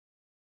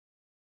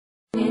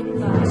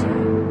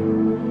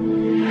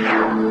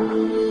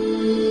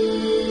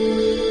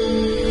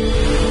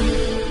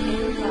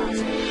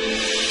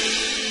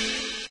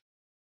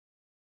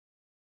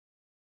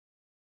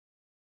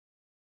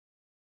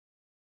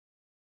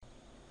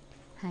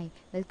Hi,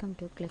 welcome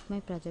to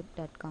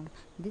clickmyproject.com.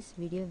 This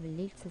video will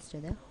lead us to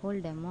the whole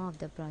demo of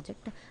the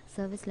project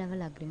service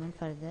level agreement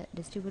for the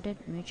distributed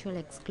mutual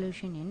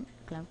exclusion in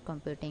cloud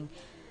computing.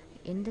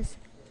 In this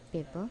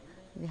paper,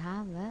 we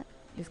have a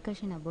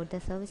discussion about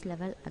the service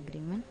level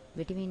agreement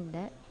between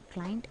the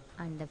client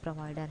and the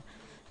provider.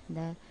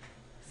 The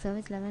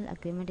service level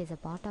agreement is a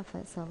part of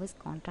a service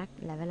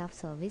contract level of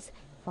service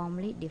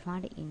formally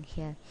defined in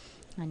here,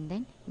 and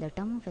then the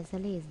term of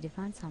SLA is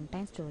defined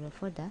sometimes to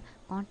refer the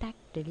contract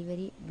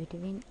delivery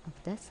between of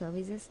the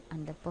services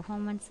and the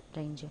performance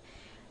range.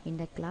 In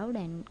the cloud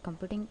and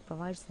computing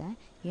provides a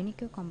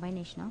unique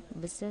combination of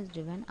business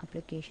driven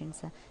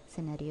applications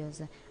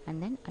scenarios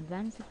and then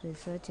advanced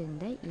research in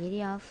the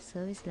area of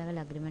service level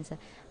agreements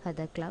for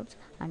the clouds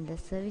and the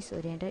service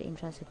oriented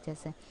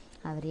infrastructures.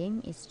 Our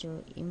aim is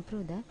to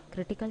improve the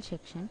critical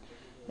section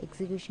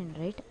execution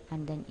rate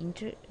and then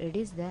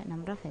reduce the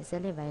number of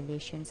SLA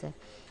violations.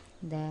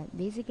 The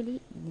basically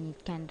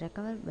it can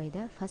recover by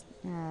the first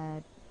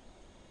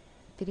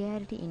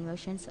priority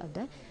inversions of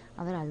the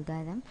our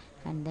algorithm,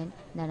 and then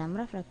the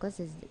number of requests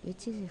is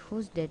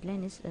whose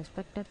deadline is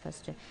respected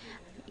first.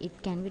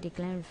 It can be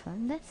declined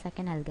from the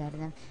second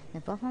algorithm.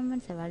 The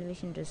performance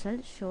evaluation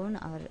result shown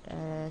our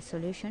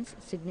solutions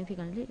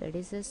significantly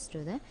reduces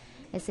to the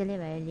SLA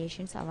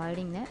violations,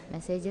 avoiding the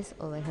messages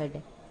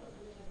overhead.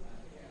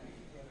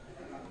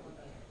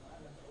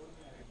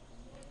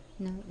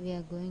 Now we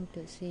are going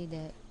to see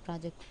the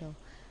project flow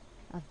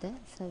of the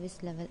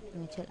service level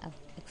mutual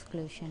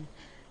exclusion.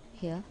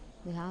 Here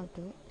we have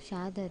to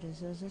share the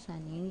resources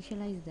and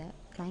initialize the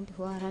client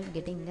who are all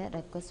getting the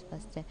request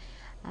first.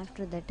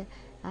 After that,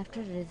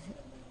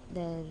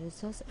 the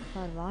resource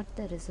for what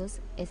the resource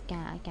is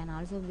can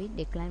also be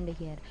declined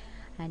here,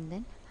 and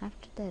then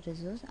after the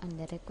resource and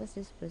the request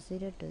is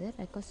proceeded to the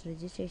request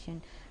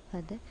registration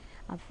for the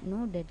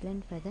no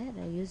deadline for the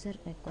user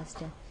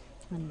request,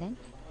 and then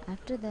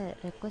after the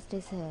request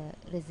is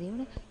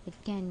received, it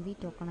can be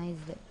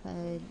tokenized.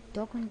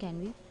 Token can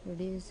be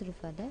produced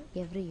for the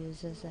every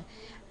users,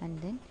 and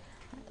then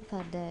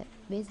for the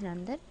based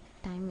on the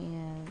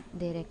time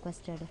they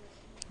requested.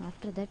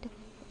 After that,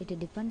 it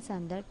depends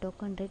on the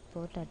token rate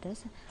port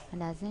address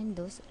and assign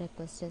those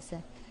requests.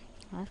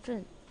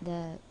 After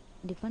the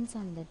depends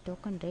on the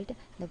token rate,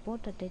 the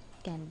port address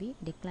can be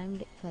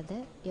declined for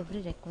the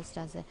every request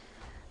as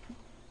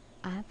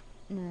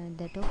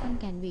the token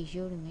can be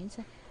issued means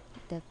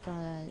the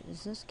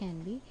resource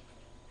can be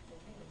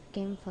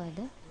came for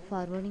the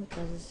forwarding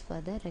process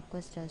for the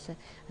requesters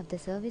of the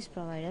service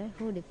provider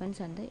who depends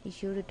on the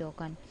issued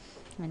token,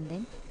 and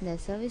then the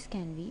service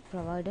can be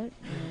provided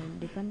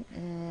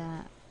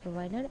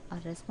provided or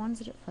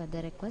response for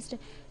the request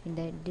in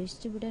the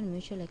distributed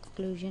mutual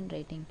exclusion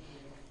rating.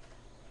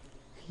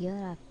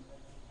 Here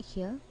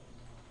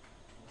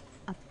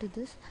up to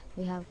this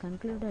we have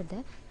concluded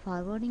the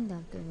forwarding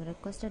the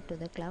requested to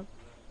the cloud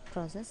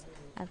process.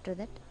 After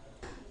that,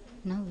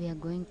 now we are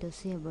going to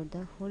see about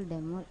the whole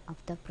demo of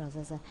the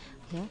processor.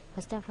 Here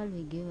first of all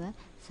we give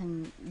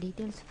some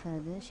details for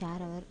the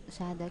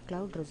share the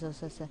cloud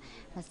resources.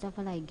 First of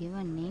all I give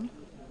a name,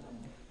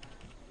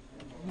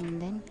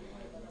 and then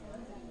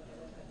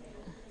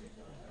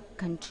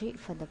country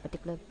for the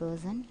particular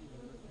person,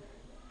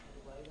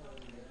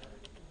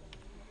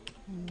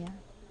 and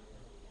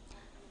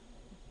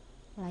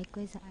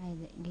likewise I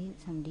give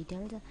some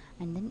details,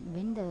 and then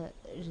when the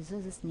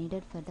resource is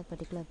needed for the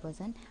particular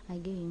person I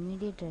give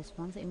immediate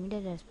response.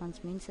 Immediate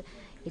response means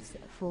it's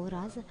 4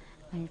 hours,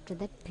 and after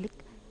that click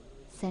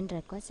send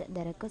request.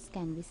 The request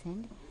can be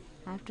sent.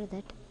 After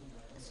that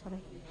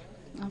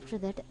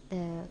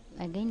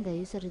again the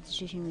user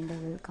registration window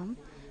will come.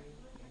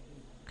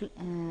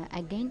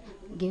 Again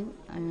give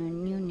a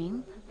new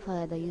name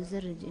for the user.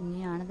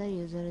 Another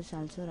user is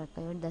also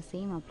required the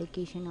same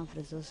application of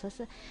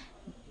resources.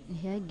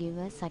 Here give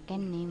a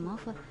second name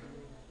of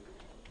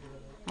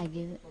I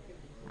give,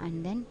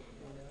 and then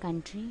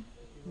country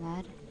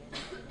where.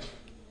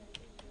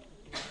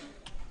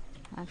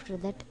 After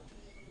that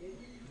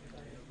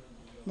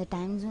the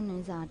time zone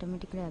is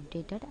automatically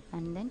updated,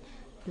 and then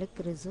click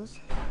resource,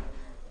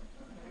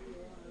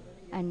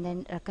 and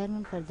then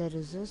requirement for the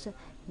resource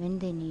when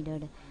they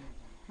needed.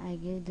 I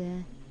give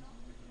the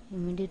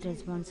immediate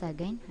response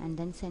again, and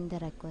then send the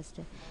request.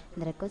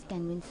 The request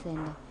can be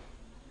sent.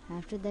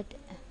 After that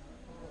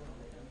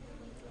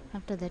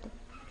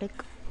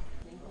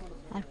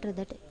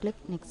click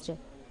next.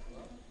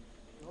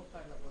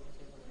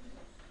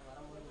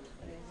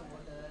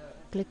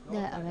 Click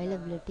the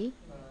availability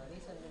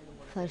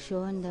for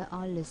showing the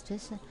all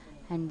lists,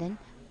 and then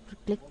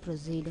click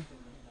proceed.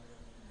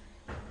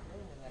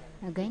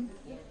 Again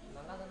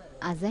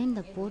assign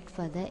the port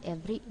for the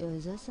every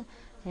user's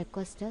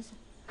requesters.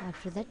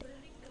 After that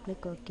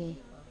click OK,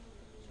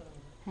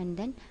 and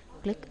then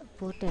click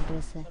port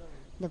address.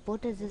 The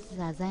port address is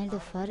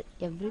assigned for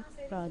every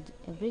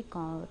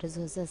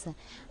resources.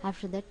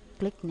 After that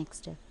click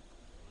next.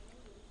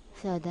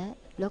 So the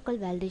local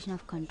validation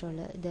of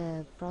controller,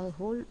 the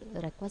whole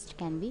request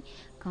can be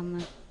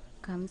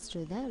comes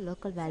to the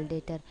local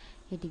validator.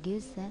 It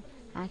gives the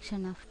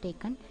action of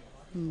taken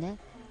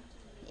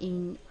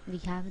We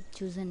have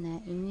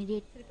chosen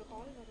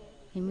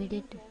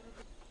immediate.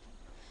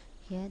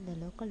 Here the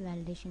local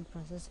validation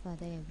process for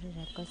the every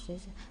request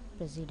is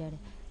proceeded.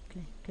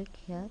 Click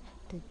here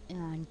to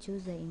and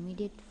choose the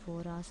immediate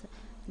 4 hours.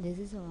 This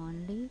is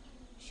only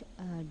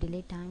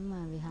delay time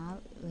we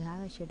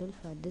have a schedule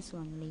for this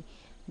only,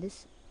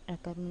 this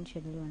requirement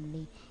schedule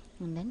only.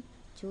 And then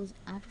choose,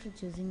 after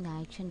choosing the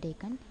action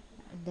taken,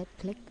 that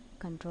click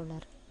controller.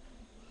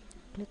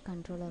 Click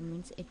controller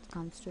means it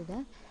comes to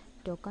the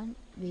token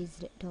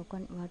based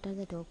token. What are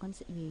the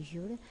tokens we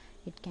issued?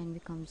 It can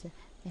becomes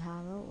we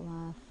have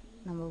a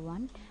number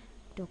 1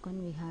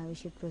 token we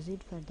should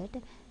proceed for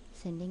that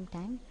sending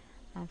time.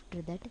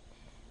 After that,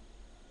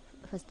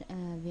 first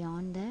we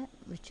on the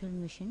virtual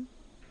machine.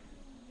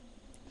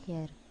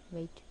 Here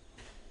wait,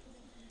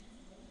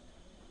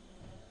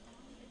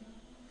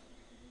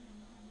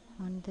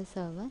 on the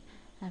server,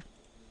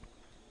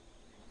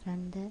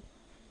 run the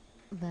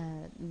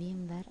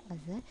VMware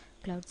as a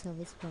cloud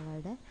service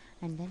provider,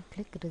 and then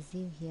click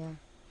receive here.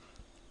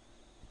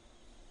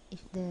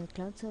 If the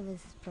cloud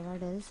service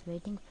provider is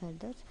waiting for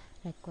the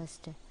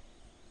request,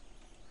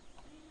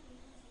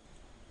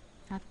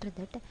 after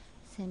that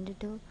send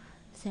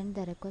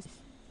the request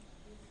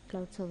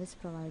cloud service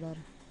provider.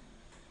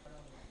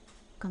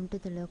 Come to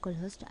the local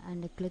host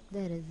and click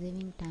the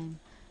receiving time.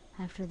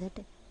 After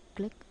that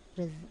click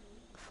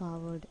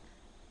forward,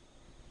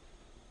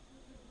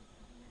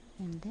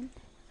 and then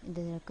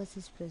the request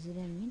is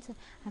proceeded means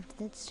after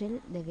that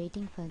still the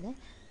waiting for the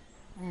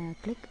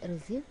click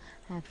receive.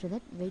 After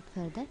that wait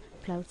for the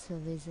cloud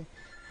service,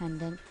 and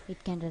then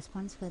it can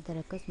respond for the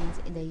request means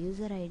the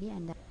user ID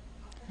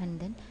and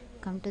then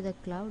come to the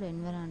cloud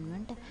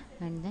environment,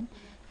 and then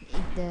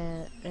if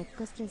the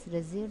request is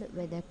received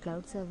by the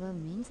cloud server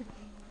means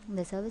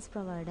the service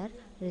provider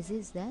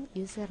receives the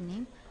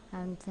username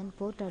and then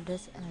port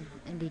address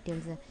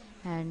details,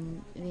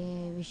 and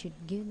we should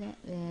give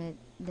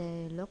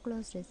the local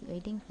host is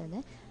waiting for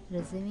the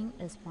receiving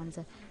response.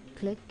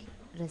 Click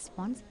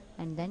response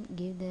and then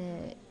give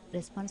the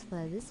response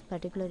for this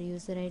particular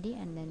user ID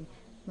and then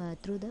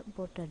through the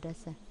port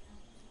address.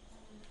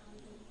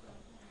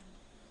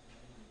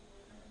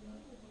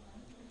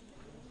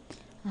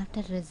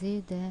 After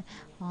receive the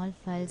all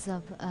files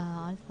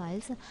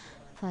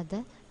for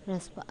the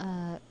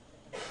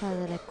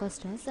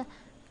requesters,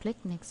 click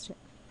next.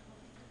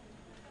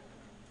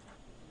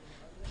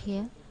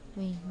 Here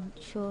we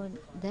show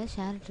the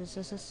shared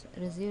resources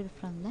received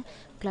from the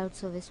cloud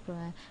service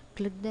provider.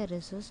 Click the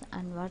resource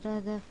and what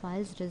are the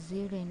files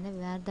received in the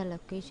where the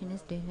location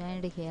is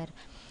defined here,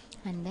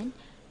 and then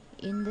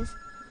in this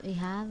we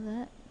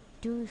have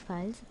 2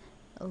 files.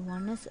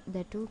 One is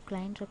the 2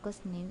 client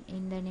request name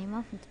in the name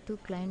of the 2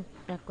 client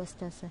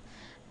requesters.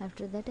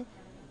 After that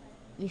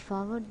we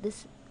forward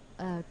this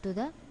to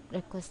the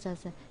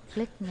requesters.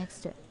 Click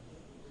next,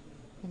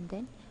 and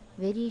then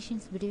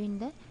variations between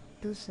the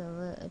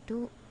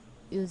two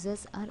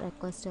users or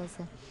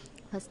requesters.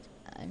 First,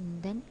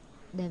 and then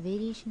the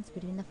variations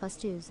between the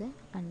first user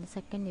and the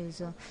second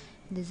user.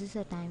 This is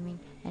a timing,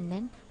 and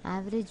then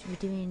average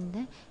between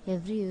the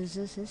every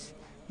users is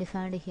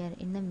defined here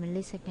in the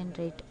millisecond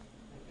rate.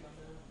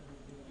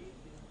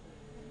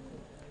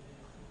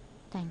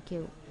 Thank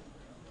you.